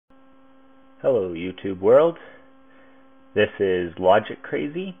Hello YouTube world, this is Logic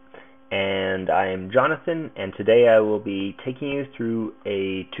Crazy, and I am Jonathan, and today I will be taking you through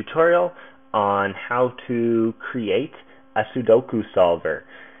a tutorial on how to create a Sudoku solver.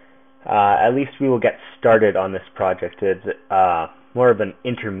 At least we will get started on this project. It's more of an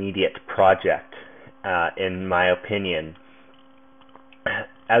intermediate project, in my opinion.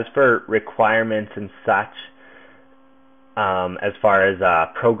 As for requirements and such, as far as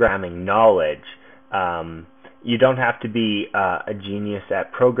programming knowledge, you don't have to be a genius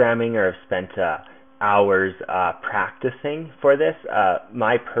at programming or have spent hours practicing for this.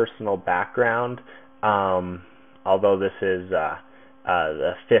 My personal background, although this is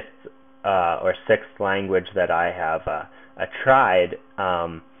the fifth or sixth language that I have tried,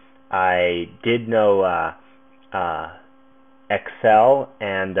 I did know Excel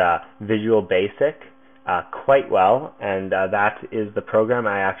and Visual Basic quite well, and that is the program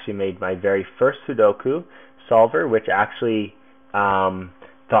I actually made my very first Sudoku solver, which actually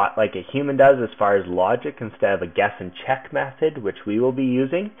thought like a human does as far as logic instead of a guess and check method, which we will be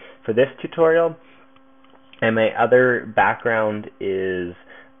using for this tutorial. And my other background is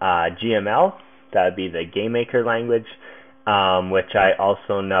GML, that would be the Game Maker language, which I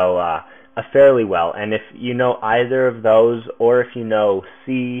also know fairly well. And if you know either of those, or if you know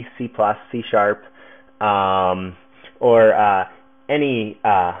C, C++, C#, or any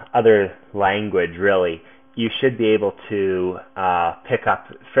other language really, you should be able to pick up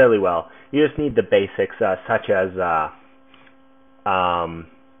fairly well. You just need the basics such as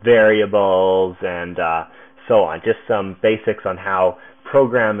variables and so on. Just some basics on how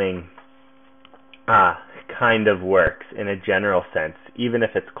programming kind of works in a general sense, even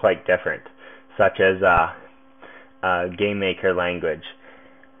if it's quite different, such as Game Maker language.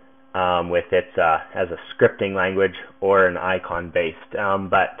 With its as a scripting language or an icon based.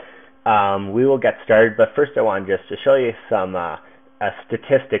 We will get started, but first I want just to show you some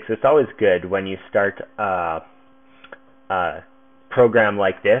statistics. It's always good when you start a program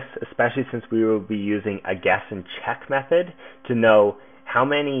like this, especially since we will be using a guess and check method, to know how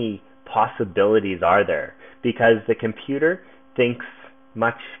many possibilities are there, because the computer thinks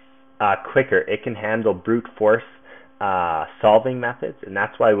much quicker. It can handle brute force solving methods, and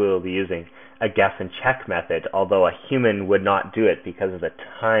that's why we will be using a guess and check method, although a human would not do it because of the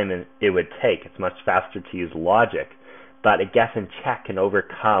time it would take. It's much faster to use logic, but a guess and check can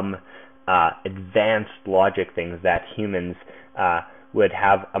overcome advanced logic things that humans would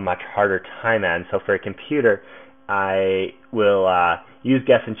have a much harder time at. And so for a computer, I will use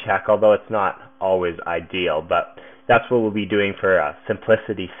guess and check, although it's not always ideal, but that's what we'll be doing for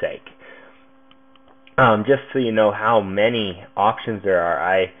simplicity's sake. Just so you know how many options there are,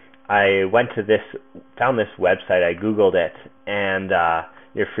 I went to found this website, I googled it, and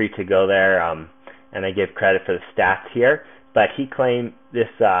you're free to go there, and I give credit for the stats here, but he claimed, this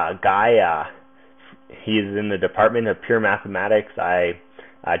guy, he's in the Department of Pure Mathematics. I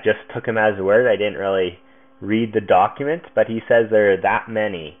just took him as a word. I didn't really read the document, but he says there are that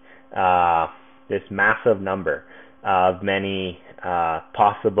many, this massive number of many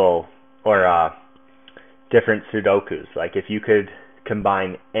possible or different Sudokus. Like if you could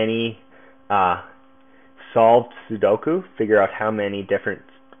combine any solved Sudoku, figure out how many different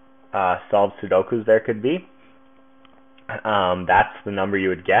solved Sudokus there could be, that's the number you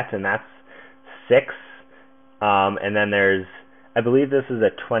would get, and that's 6. And then there's, I believe this is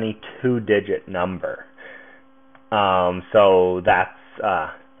a 22-digit number. So that's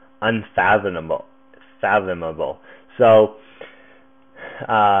unfathomable. So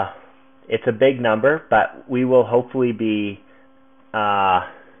it's a big number, but we will hopefully be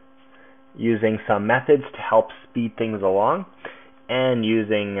using some methods to help speed things along, and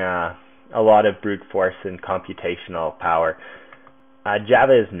using a lot of brute force and computational power.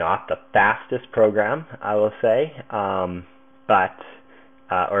 Java is not the fastest program, I will say, or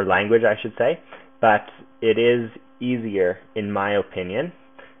language I should say, but it is easier, in my opinion,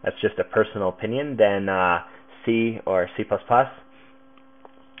 that's just a personal opinion, than C or C++.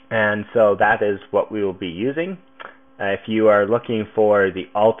 And so that is what we will be using. If you are looking for the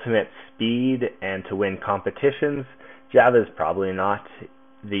ultimate speed and to win competitions, Java is probably not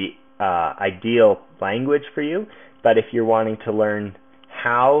the ideal language for you. But if you're wanting to learn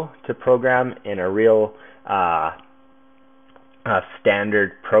how to program in a real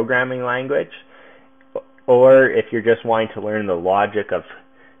standard programming language, or if you're just wanting to learn the logic of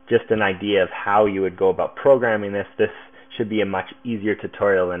just an idea of how you would go about programming this should be a much easier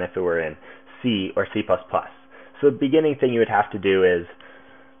tutorial than if it were in C or C++. So the beginning thing you would have to do is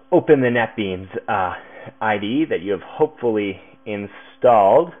open the NetBeans IDE that you have hopefully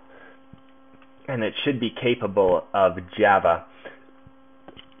installed, and it should be capable of Java.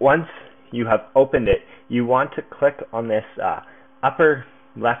 Once you have opened it, you want to click on this upper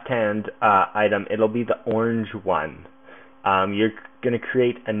left-hand item. It'll be the orange one. You're going to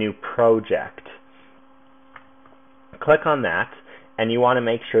create a new project. Click on that, and you want to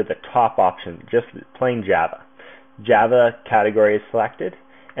make sure the top option, just plain Java. Java category is selected,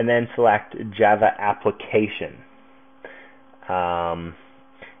 and then select Java application.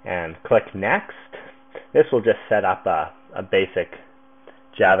 And click next. This will just set up a basic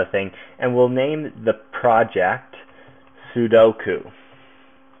Java thing, and we'll name the project Sudoku.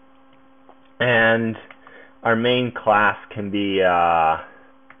 And our main class can be,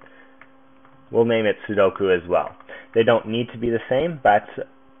 we'll name it Sudoku as well. They don't need to be the same, but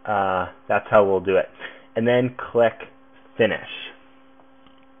that's how we'll do it. And then click Finish.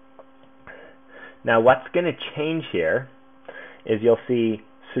 Now what's going to change here is you'll see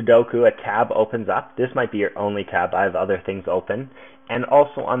Sudoku, a tab opens up. This might be your only tab. I have other things open. And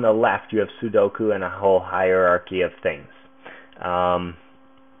also on the left you have Sudoku and a whole hierarchy of things.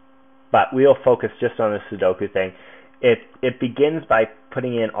 But we'll focus just on the Sudoku thing. It begins by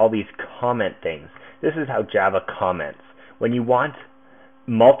putting in all these comment things. This is how Java comments. When you want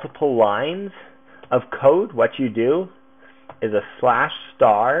multiple lines of code, what you do is a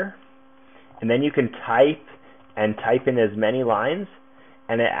 /*, and then you can type in as many lines,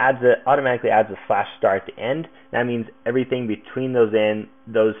 and it automatically adds a /* at the end. That means everything between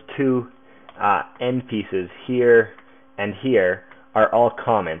those two end pieces here and here are all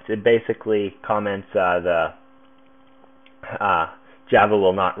comments. It basically comments the Java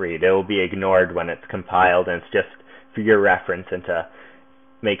will not read. It will be ignored when it's compiled, and it's just for your reference and to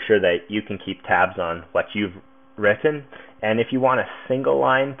make sure that you can keep tabs on what you've written. And if you want a single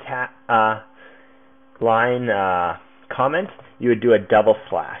line comment, you would do a /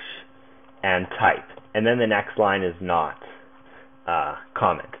 and type, and then the next line is not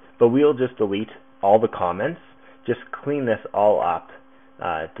comment. But we'll just delete all the comments. Just clean this all up.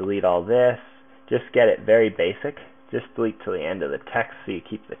 Delete all this. Just get it very basic. Just delete to the end of the text so you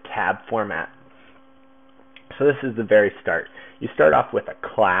keep the tab format. So this is the very start. You start off with a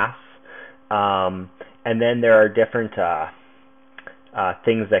class, and then there are different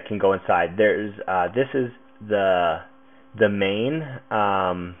things that can go inside. This is the main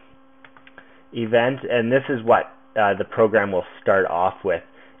event, and this is what the program will start off with.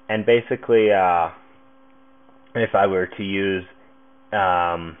 And basically, if I were to use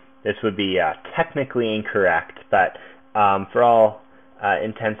this would be technically incorrect, but for all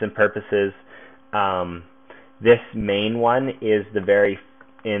intents and purposes, this main one is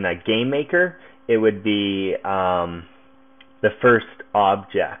in a game maker, it would be the first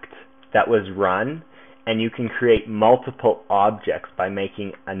object that was run, and you can create multiple objects by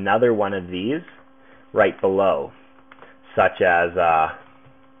making another one of these right below, such as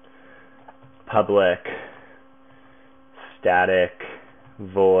public static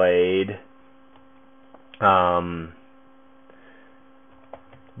void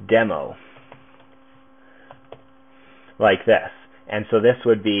demo, like this. And so this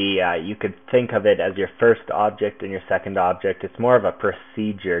would be, you could think of it as your first object and your second object. It's more of a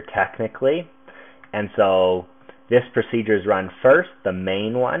procedure technically. And so this procedure is run first, the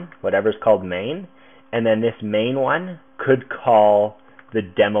main one, whatever's called main, and then this main one could call the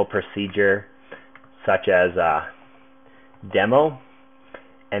demo procedure, such as demo.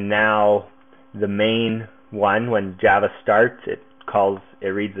 And now the main one, when Java starts, it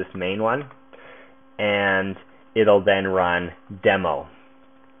reads this main one, and it'll then run demo.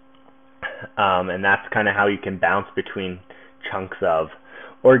 And that's kind of how you can bounce between chunks of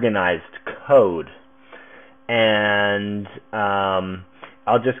organized code. And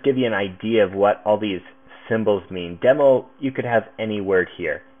I'll just give you an idea of what all these symbols mean. Demo, you could have any word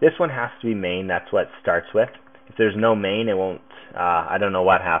here. This one has to be main. That's what it starts with. If there's no main, it won't, I don't know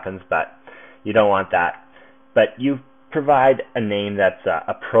what happens, but you don't want that. But you provide a name that's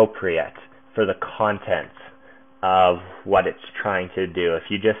appropriate for the contents of what it's trying to do. If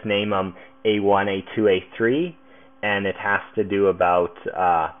you just name them A1, A2, A3, and it has to do about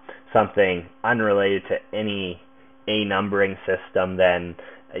something unrelated to any A numbering system, then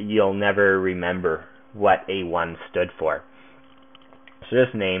you'll never remember what A1 stood for. So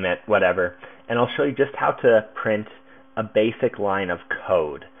just name it, whatever. And I'll show you just how to print a basic line of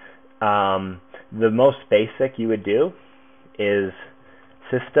code. The most basic you would do is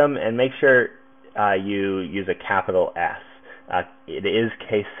system, and make sure you use a capital S. It is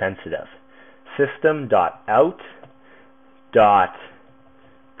case sensitive.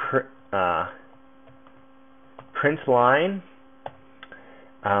 System.out.println,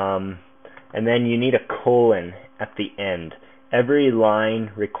 and then you need a colon at the end. Every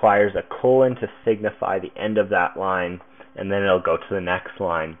line requires a colon to signify the end of that line, and then it'll go to the next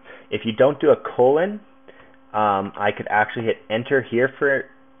line. If you don't do a colon, I could actually hit enter here for,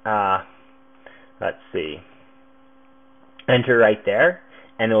 let's see, enter right there,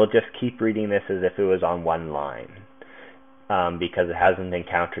 and it will just keep reading this as if it was on one line, because it hasn't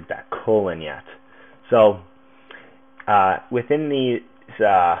encountered that colon yet. So within these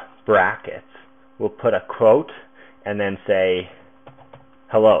brackets, we'll put a quote and then say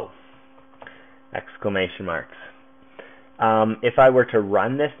hello, exclamation marks. If I were to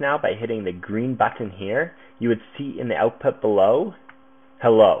run this now by hitting the green button here, you would see in the output below,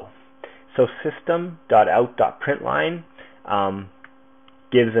 hello. So system.out.println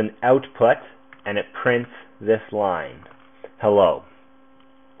gives an output, and it prints this line, hello.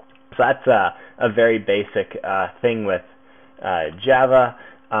 So that's a very basic thing with Java.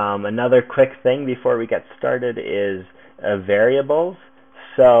 Another quick thing before we get started is variables.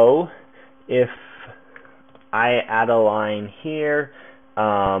 So if I add a line here,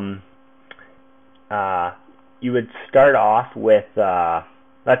 you would start off with,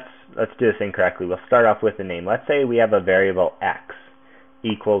 let's do this incorrectly. We'll start off with a name. Let's say we have a variable x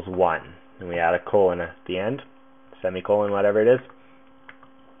equals 1, and we add a colon at the end, semicolon, whatever it is.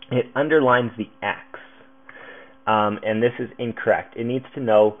 It underlines the x. And this is incorrect. It needs to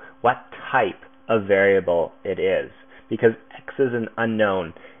know what type of variable it is, because x is an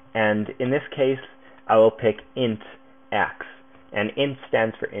unknown. And in this case, I will pick int x. And int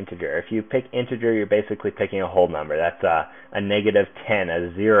stands for integer. If you pick integer, you're basically picking a whole number. That's a -10,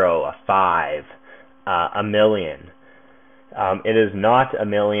 a 0, a 5, a million. It is not a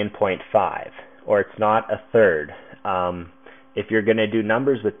 1,000,000.5, or it's not a third. If you're going to do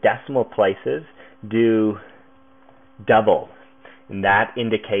numbers with decimal places, do double, and that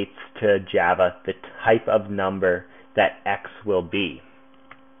indicates to Java the type of number that x will be.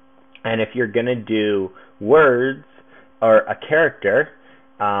 And if you're going to do words or a character,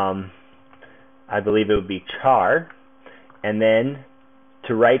 I believe it would be char, and then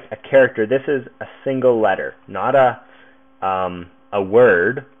to write a character, this is a single letter, not a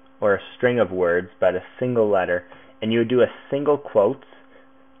word or a string of words, but a single letter, and you would do a single quote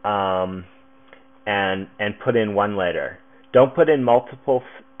and put in one letter. Don't put in multiple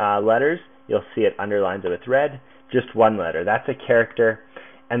letters. You'll see it underlines it with red. Just one letter. That's a character.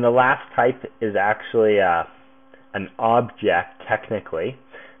 And the last type is actually an object, technically,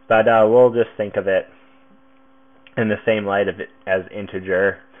 but we'll just think of it in the same light of it as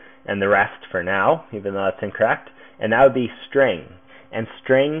integer and the rest for now, even though that's incorrect. And that would be string. And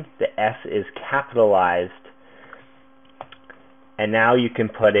string, the S is capitalized. And now you can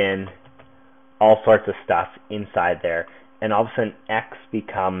put in all sorts of stuff inside there, and all of a sudden x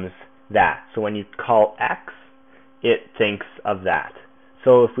becomes that. So when you call x, it thinks of that.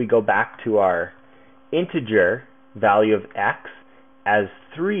 So if we go back to our integer value of x as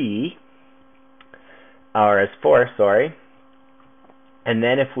 3, or as 4, sorry, and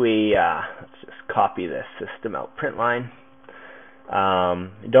then if we, let's just copy this system out print line.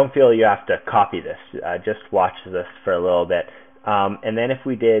 Don't feel you have to copy this, just watch this for a little bit. And then if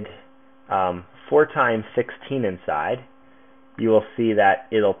we did 4 times 16 inside, you will see that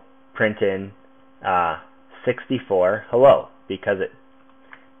it'll print in 64 hello, because it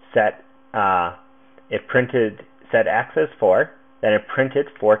set x as 4, then it printed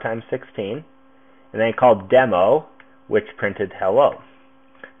 4 times 16, and then it called demo, which printed hello.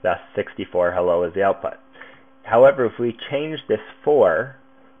 Thus 64 hello is the output. However, if we change this 4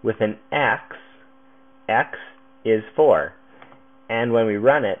 with an x, x is 4. And when we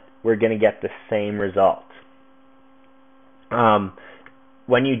run it, we're going to get the same result.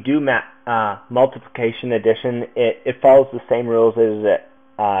 When you do multiplication, addition, it follows the same rules as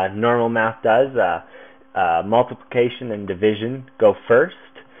normal math does. Multiplication and division go first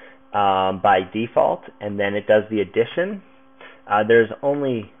by default, and then it does the addition. There's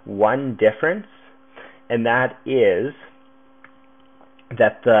only one difference, and that is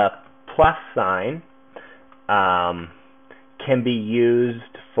that the plus sign can be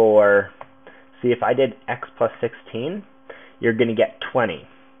used for, see, if I did x plus 16, you're going to get 20,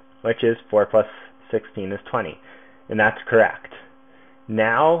 which is 4 plus 16 is 20, and that's correct.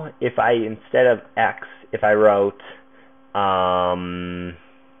 Now, if I, instead of x, if I wrote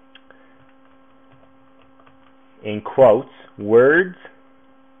in quotes, words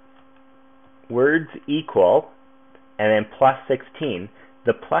equal, and then plus 16,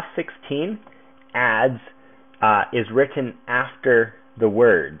 the plus 16 adds, is written after the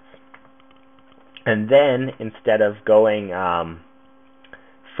words. And then, instead of going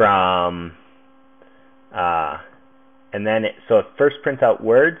from And then so it first prints out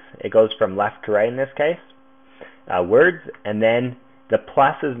words. It goes from left to right in this case, words, and then the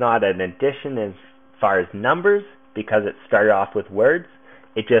plus is not an addition as far as numbers because it started off with words.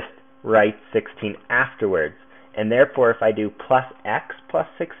 It just writes 16 afterwards. And therefore, if I do plus x plus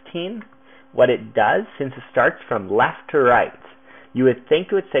 16, what it does, since it starts from left to right, you would think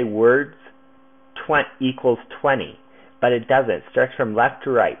it would say words equals 20, but it doesn't. It starts from left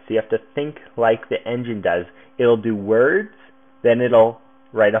to right, so you have to think like the engine does. It'll do words, then it'll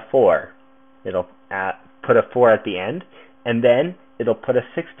write a 4. It'll put a 4 at the end, and then it'll put a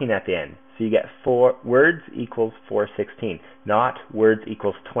 16 at the end. So you get 4 words equals 416, not words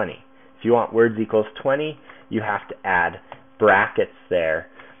equals 20. If you want words equals 20, you have to add brackets there,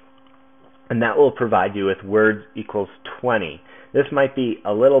 and that will provide you with words equals 20. This might be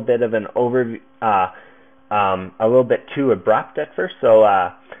a little bit of an overview, a little bit too abrupt at first,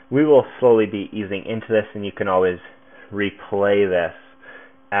 so we will slowly be easing into this, and you can always replay this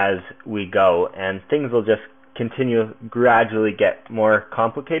as we go, and things will just continue gradually get more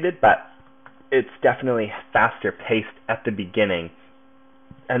complicated, but it's definitely faster paced at the beginning,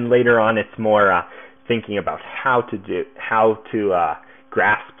 and later on it's more thinking about how to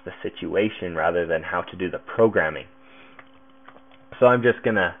grasp the situation rather than how to do the programming. So I'm just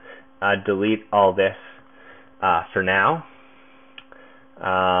gonna delete all this for now,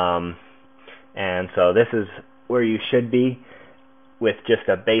 and so this is where you should be with just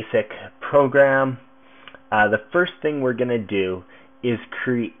a basic program. The first thing we're gonna do is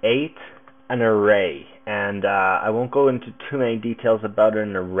create an array, and I won't go into too many details about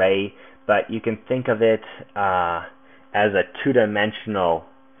an array, but you can think of it as a two-dimensional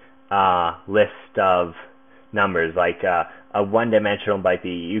list of numbers. Like a one-dimensional might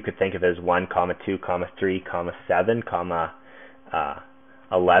be, you could think of it as 1, 2, 3, 7,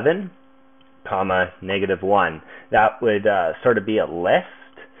 11, -1. That would sort of be a list,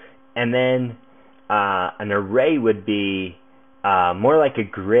 and then an array would be more like a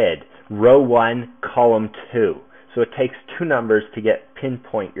grid, row 1, column 2. So it takes 2 numbers to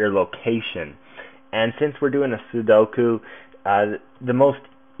pinpoint your location. And since we're doing a Sudoku, the most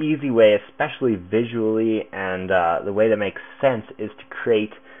easy way, especially visually, and the way that makes sense, is to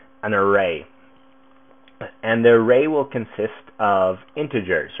create an array. And the array will consist of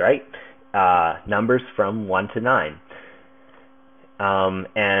integers, right? Numbers from 1 to 9.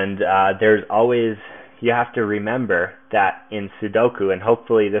 There's always, you have to remember that in Sudoku, and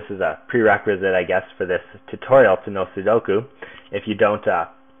hopefully this is a prerequisite, I guess, for this tutorial to know Sudoku. If you don't,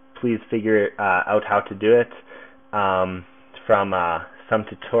 please figure out how to do it from some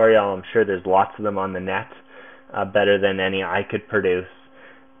tutorial. I'm sure there's lots of them on the net, better than any I could produce.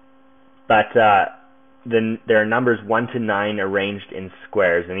 But then there are numbers 1 to 9 arranged in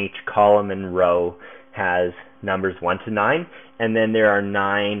squares, and each column and row has numbers 1 to 9, and then there are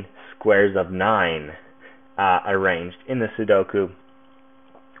 9 squares of 9 arranged in the Sudoku,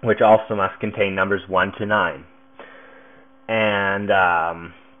 which also must contain numbers 1 to 9. And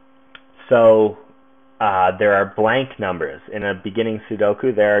so there are blank numbers. In a beginning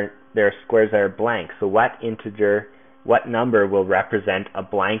Sudoku, there are squares that are blank. So what number will represent a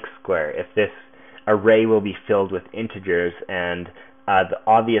blank square if this array will be filled with integers? And the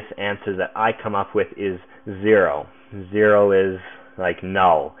obvious answer that I come up with is 0. 0 is like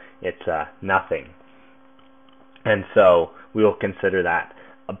null. It's nothing. And so we will consider that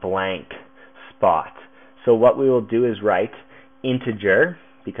a blank spot. So what we will do is write integer,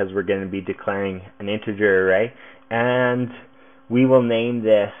 because we're going to be declaring an integer array, and we will name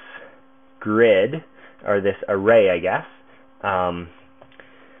this grid, or this array, I guess,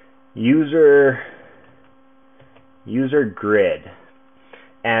 user grid.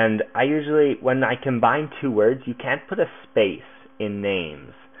 And I usually, when I combine 2 words, you can't put a space in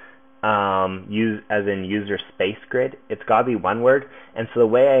names, as in user space grid. It's got to be one word. And so the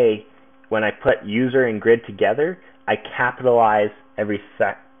way when I put user and grid together, I capitalize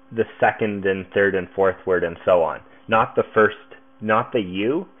the second and third and fourth word and so on. Not the first, not the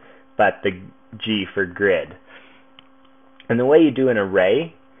U, but the G for grid. And the way you do an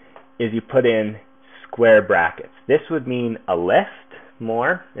array is you put in square brackets. This would mean a list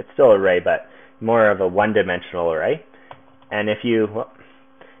more. It's still an array, but more of a one-dimensional array. And if you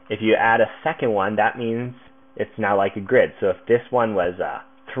add a second one, that means it's now like a grid. So if this one was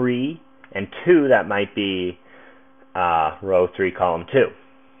 3 and 2, that might be row 3, column 2.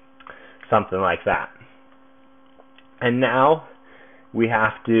 Something like that. And now we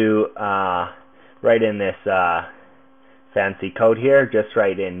have to write in this fancy code here. Just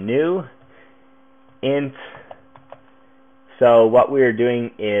write in new int. So what we're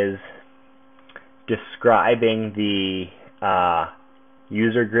doing is describing the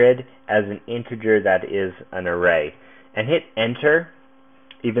user grid as an integer that is an array. And hit enter,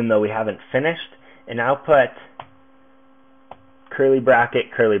 even though we haven't finished, and I'll put curly bracket,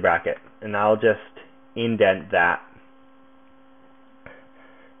 and I'll just indent that.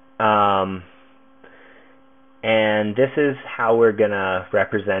 And this is how we're going to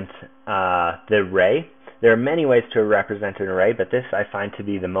represent the array. There are many ways to represent an array, but this I find to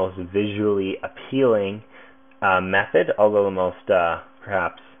be the most visually appealing method, although the most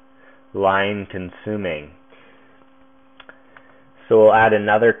perhaps line consuming. So we'll add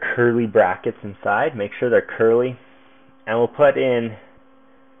another curly brackets inside, make sure they're curly, and we'll put in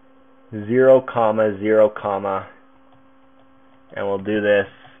 0, 0, and we'll do this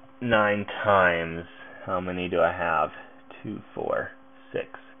 9 times. How many do I have? 2, 4,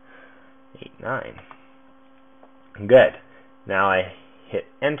 6, 8, 9. Good. Now I hit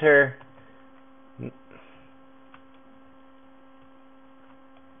enter.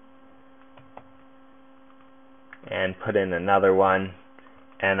 And put in another one,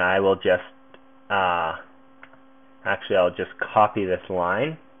 and I will just actually I'll just copy this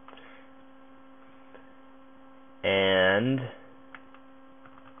line and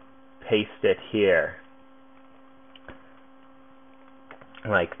paste it here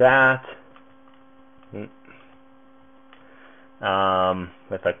like that, with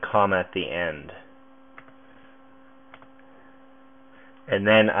a comma at the end. And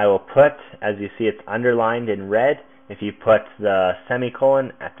then I will put, as you see it's underlined in red, if you put the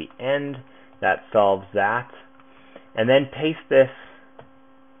semicolon at the end, that solves that. And then paste this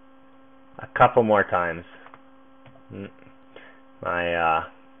a couple more times. My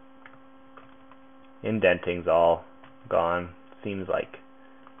indenting's all gone, seems like.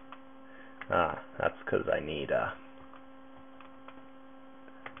 That's because I need a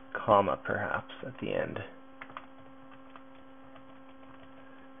comma perhaps at the end.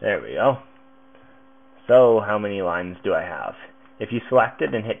 There we go. So how many lines do I have? If you select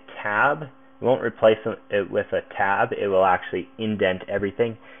it and hit tab, it won't replace it with a tab, it will actually indent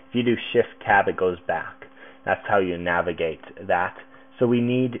everything. If you do shift tab, it goes back. That's how you navigate that. So we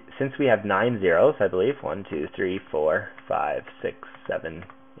need, since we have 9 zeros, I believe, 1, 2, 3, 4, 5, 6, 7,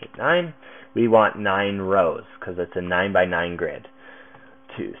 8, 9, we want 9 rows, because it's a 9 by 9 grid.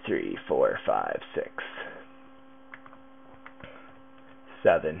 2, 3, 4, 5, 6,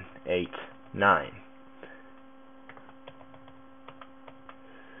 7, 8, 9.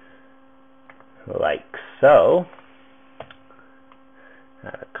 Like so.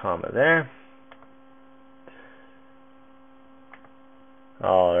 Add a comma there.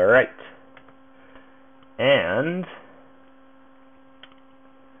 All right. And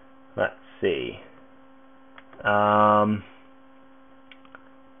let's see. Now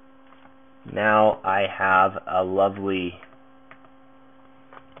I have a lovely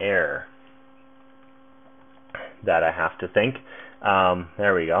error that I have to think.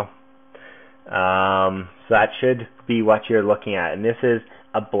 There we go. So that should be what you're looking at. And this is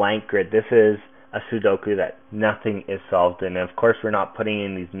a blank grid. This is a Sudoku that nothing is solved in. And of course, we're not putting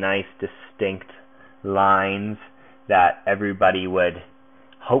in these nice, distinct lines that everybody would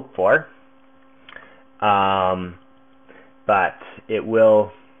hope for. But it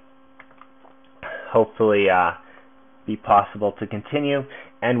will hopefully be possible to continue.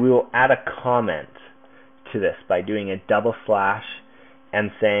 And we will add a comment to this by doing a double slash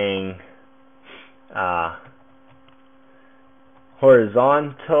and saying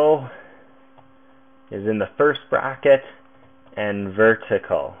horizontal is in the first bracket and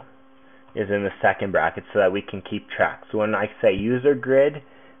vertical is in the second bracket, so that we can keep track. So when I say user grid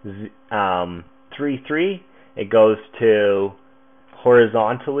 3, 3, it goes to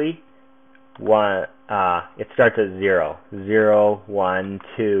horizontally one. It starts at 0, 0, 1,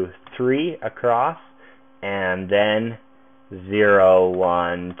 2, 3 across, and then 0,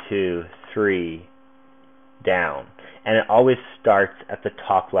 1, 2, 3 down. And it always starts at the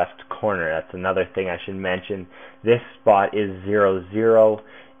top left corner. That's another thing I should mention. This spot is 0, 0,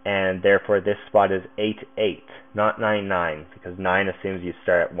 and therefore this spot is 8, 8, not 9, 9, because 9 assumes you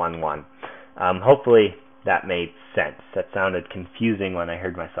start at 1, 1. Hopefully that made sense. That sounded confusing when I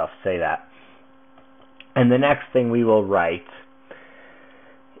heard myself say that. And the next thing we will write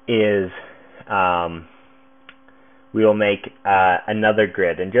is we will make another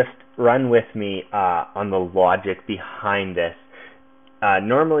grid, and just run with me on the logic behind this.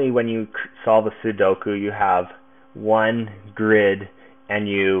 Normally when you solve a Sudoku, you have one grid and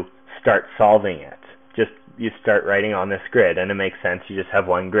you start solving it. You start writing on this grid, and it makes sense. You just have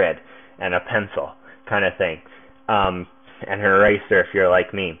one grid and a pencil kind of thing, and an eraser if you're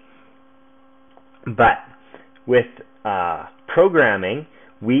like me. But with programming,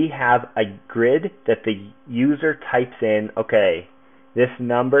 we have a grid that the user types in, okay, this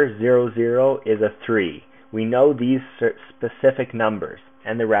number 00 is a 3. We know these specific numbers,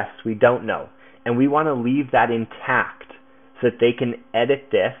 and the rest we don't know. And we want to leave that intact so that they can edit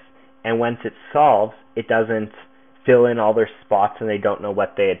this, and once it solves, it doesn't fill in all their spots and they don't know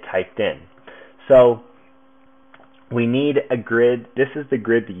what they had typed in. So we need a grid. This is the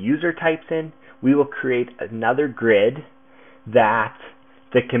grid the user types in. We will create another grid that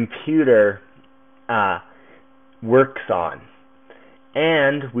the computer works on.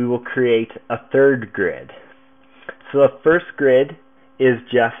 And we will create a third grid. So the first grid is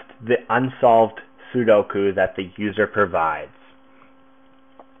just the unsolved Sudoku that the user provides.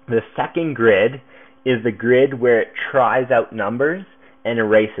 The second grid is the grid where it tries out numbers and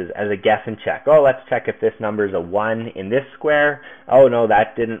erases as a guess and check. Oh, let's check if this number is a 1 in this square. Oh no,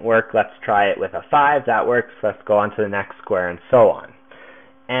 that didn't work. Let's try it with a 5. That works. Let's go on to the next square, and so on.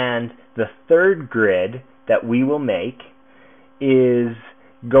 And the third grid that we will make is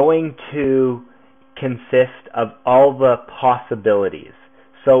going to consist of all the possibilities.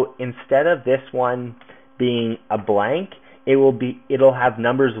 So instead of this one being a blank, it'll have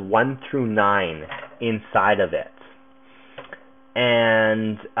numbers 1 through 9 inside of it.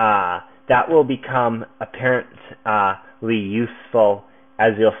 And that will become apparently useful,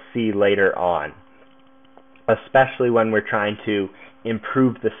 as you'll see later on, especially when we're trying to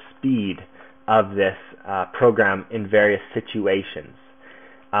improve the speed of this program in various situations.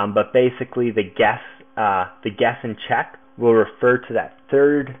 But basically, the guess and check will refer to that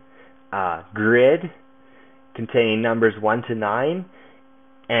third grid containing numbers 1 to 9,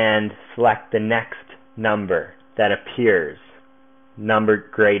 and select the next number that appears, number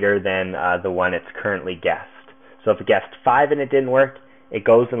greater than the one it's currently guessed. So if it guessed 5 and it didn't work, it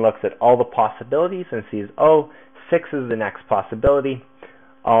goes and looks at all the possibilities and sees, oh, 6 is the next possibility.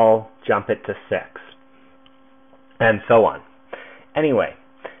 I'll jump it to 6, and so on. Anyway,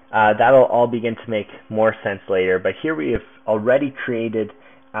 that'll all begin to make more sense later, but here we have already created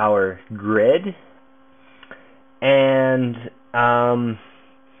our grid, and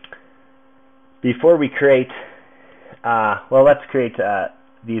before we create, let's create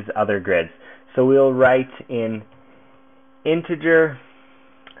these other grids. So we'll write in integer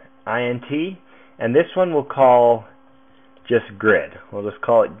int, and this one we'll call just grid. We'll just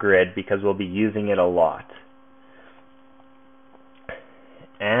call it grid because we'll be using it a lot.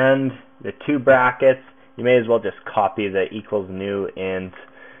 And the 2 brackets, you may as well just copy the equals new int.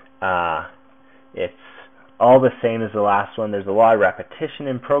 It's all the same as the last one. There's a lot of repetition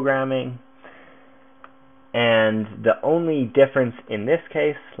in programming. And the only difference in this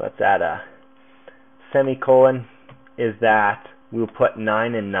case, let's add a semicolon, is that we'll put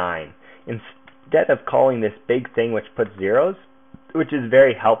 9 and 9. Instead of calling this big thing which puts zeros, which is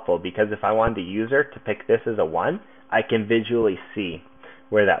very helpful because if I wanted the user to pick this as a 1, I can visually see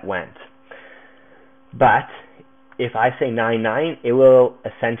where that went. But if I say 9, 9, it will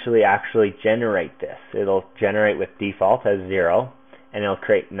essentially actually generate this. It'll generate with default as 0, and it'll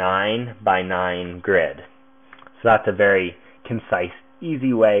create 9 by 9 grid. So that's a very concise,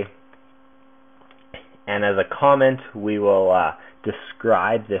 easy way. And as a comment, we will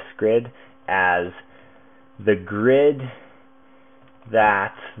describe this grid as the grid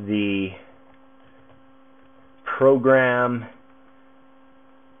that the program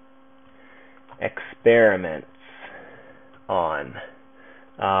experiments on.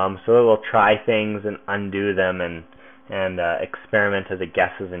 So it will try things and undo them and experiment as it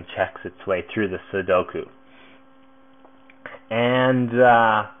guesses and checks its way through the Sudoku. And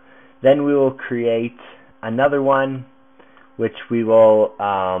then we will create another one which we will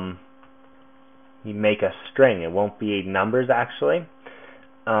make a string. It won't be numbers actually.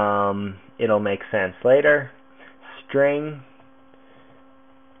 It'll make sense later. String.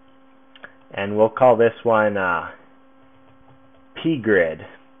 And we'll call this one pgrid.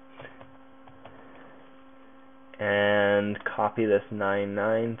 And copy this 9,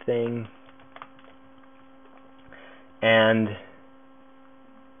 9 thing. And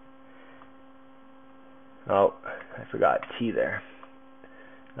oh, I forgot T there.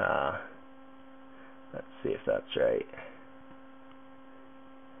 Let's see if that's right.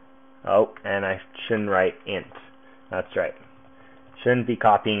 Oh, and I shouldn't write int. That's right. Shouldn't be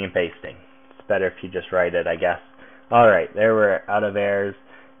copying and pasting. It's better if you just write it, I guess. Alright, there we're out of errors.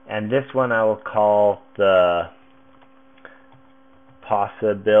 And this one I will call the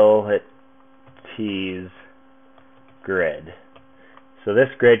possibilities grid. So this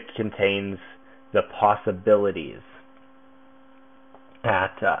grid contains the possibilities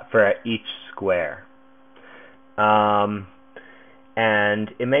for each square.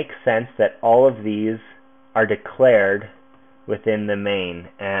 And it makes sense that all of these are declared within the main,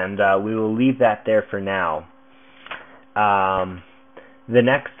 and we will leave that there for now. The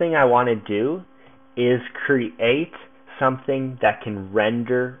next thing I want to do is create something that can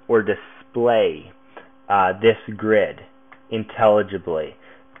render or display this grid intelligibly.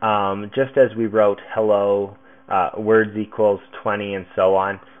 Just as we wrote hello, words equals 20, and so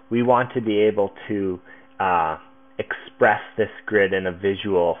on, we want to be able to express this grid in a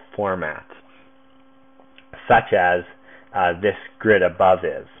visual format, such as this grid above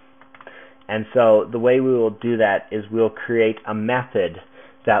is. And so the way we will do that is we'll create a method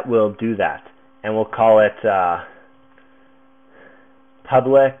that will do that, and we'll call it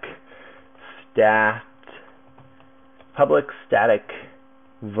public static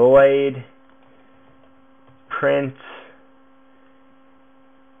void print,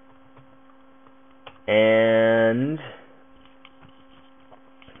 and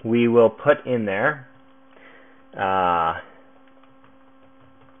we will put in there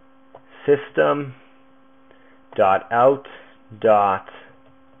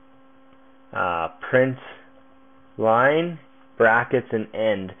system.out.print line brackets and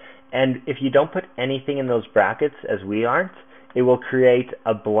end. And if you don't put anything in those brackets, as we aren't, it will create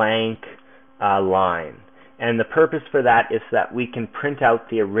a blank line. And the purpose for that is that we can print out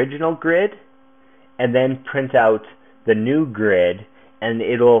the original grid and then print out the new grid, and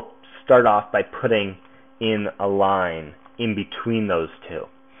it'll start off by putting in a line in between those two.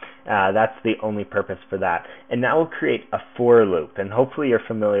 That's the only purpose for that. And now we'll create a for loop, and hopefully you're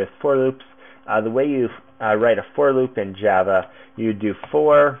familiar with for loops. The way you write a for loop in Java, you do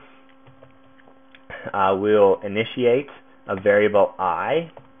for, we'll initiate a variable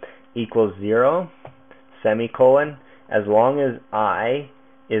I equals 0, semicolon, as long as I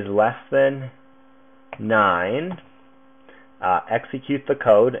is less than 9, execute the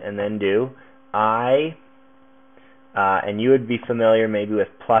code, and then do I, and you would be familiar maybe with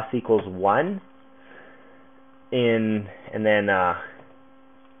plus equals 1, and then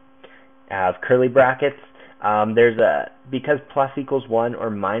have curly brackets. Because plus equals 1 or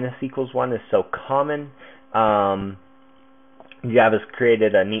minus equals 1 is so common, Java's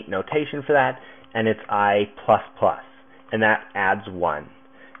created a neat notation for that, and it's I++, and that adds 1.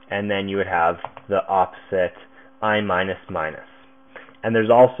 And then you would have the opposite, I minus minus. And there's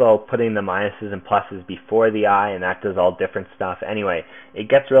also putting the minuses and pluses before the I, and that does all different stuff. Anyway, it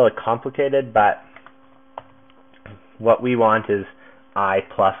gets really complicated, but what we want is I++.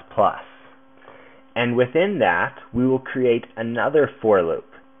 And within that, we will create another for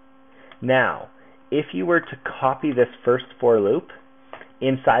loop. Now, if you were to copy this first for loop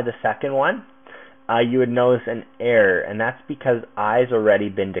inside the second one, you would notice an error, and that's because I's already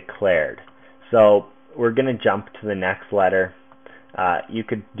been declared. So we're going to jump to the next letter. You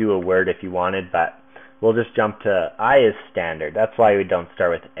could do a word if you wanted, but we'll just jump to I is standard. That's why we don't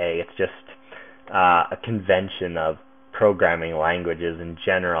start with A. It's just a convention of programming languages in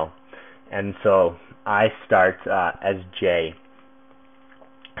general. And so I starts as J.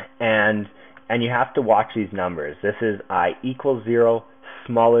 And you have to watch these numbers. This is I equals 0,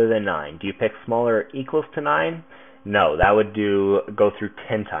 smaller than 9. Do you pick smaller or equals to 9? No, that would go through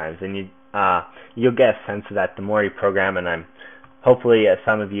 10 times. And you'll get a sense of that the more you program, and hopefully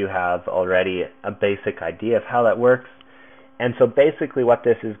some of you have already a basic idea of how that works. And so basically what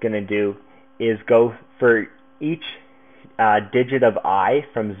this is going to do is go for each digit of I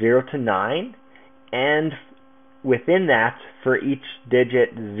from 0 to 9, and within that, for each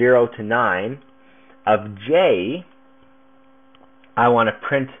digit 0 to 9 of J, I want to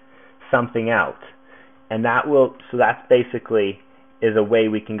print something out. And so that's basically is a way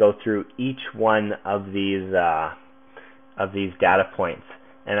we can go through each one of these data points.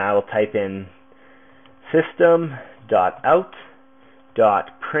 And I will type in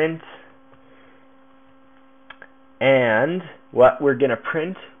system.out.print, and what we're going to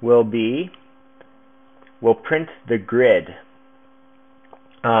print will be, we'll print the grid,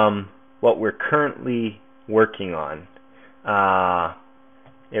 what we're currently working on.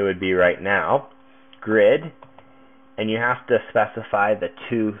 It would be right now, grid, and you have to specify the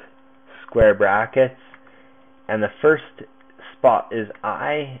 2 square brackets, and the first spot is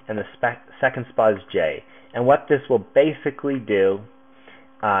I, and the second spot is J. And what this will basically do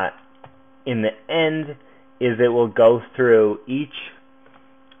in the end is it will go through each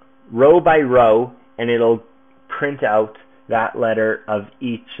row by row, and it'll print out that letter of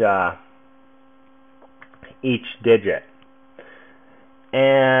each digit.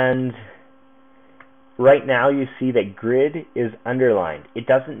 And right now you see that grid is underlined. It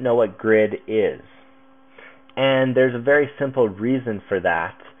doesn't know what grid is. And there's a very simple reason for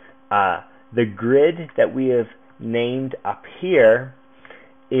that. The grid that we have named up here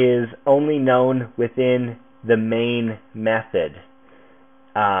is only known within the main method.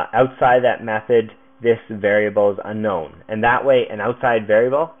 Outside that method, this variable is unknown. And that way, an outside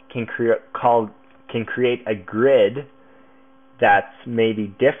variable can create a grid that's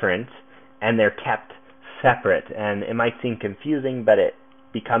maybe different, and they're kept separate. And it might seem confusing, but it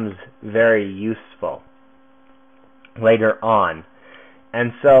becomes very useful later on.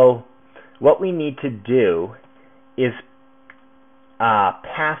 And so what we need to do is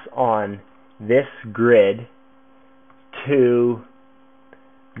pass on this grid to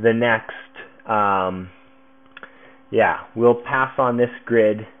the next, we'll pass on this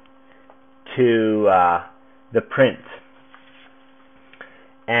grid to the print.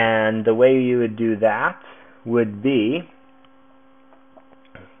 And the way you would do that would be,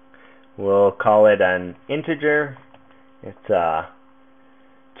 we'll call it an integer. It's a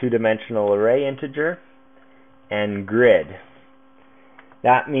two-dimensional array integer, and grid.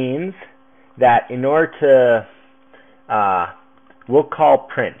 That means that in order to, we'll call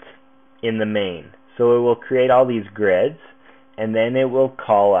print in the main. So it will create all these grids, and then it will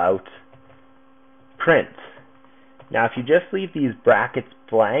call out print. Now if you just leave these brackets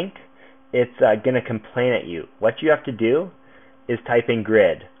blank, it's going to complain at you. What you have to do is type in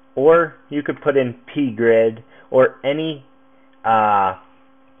grid, or you could put in pgrid, or any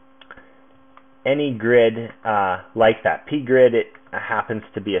grid like that. Pgrid, it happens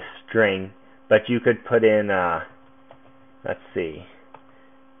to be a string, but you could put in, let's see,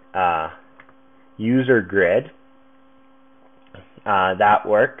 user grid. That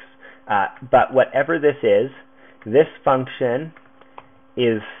works. But whatever this is, this function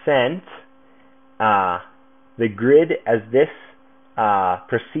is sent, the grid as this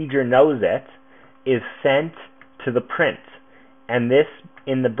procedure knows it, is sent to the print. And this,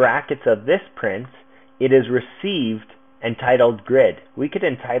 in the brackets of this print, it is received entitled grid. We could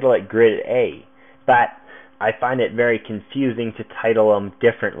entitle it grid A, but I find it very confusing to title them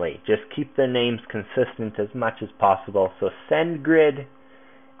differently. Just keep the names consistent as much as possible. So send grid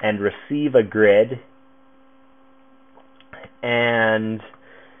and receive a grid, and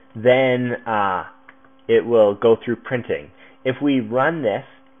then it will go through printing. If we run this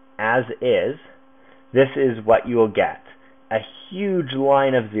as is, this is what you will get. A huge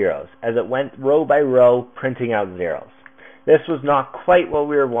line of zeros as it went row by row printing out zeros. This was not quite what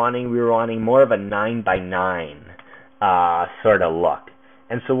we were wanting. We were wanting more of a 9 by 9 sort of look.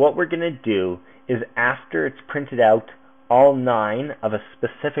 And so what we're going to do is, after it's printed out all 9 of a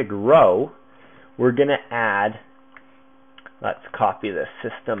specific row, we're going to add, let's copy the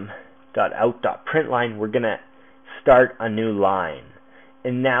system.out.println. We're going to start a new line.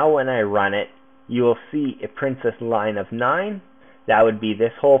 And now when I run it, you will see it prints this line of 9. That would be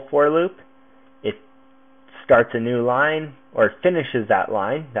this whole for loop. It starts a new line, or finishes that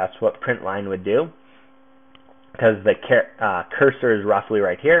line. That's what print line would do, because the cursor is roughly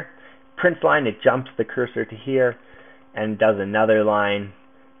right here. Print line, it jumps the cursor to here and does another line,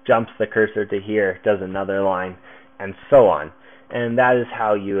 jumps the cursor to here, does another line, and so on. And that is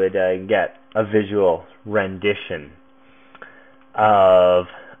how you would get a visual rendition of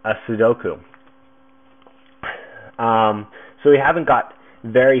a Sudoku. So we haven't got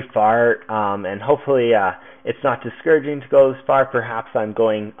very far, and hopefully it's not discouraging to go this far. Perhaps I'm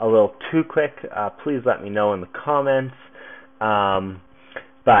going a little too quick. Please let me know in the comments.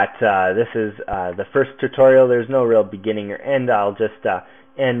 But this is the first tutorial. There's no real beginning or end. I'll just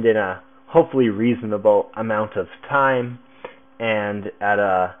end in a hopefully reasonable amount of time, and at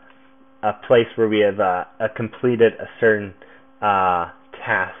a place where we have completed a certain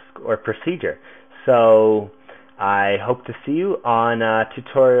task or procedure. So I hope to see you on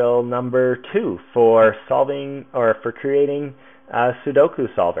tutorial number 2 for solving, or for creating a Sudoku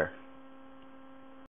solver.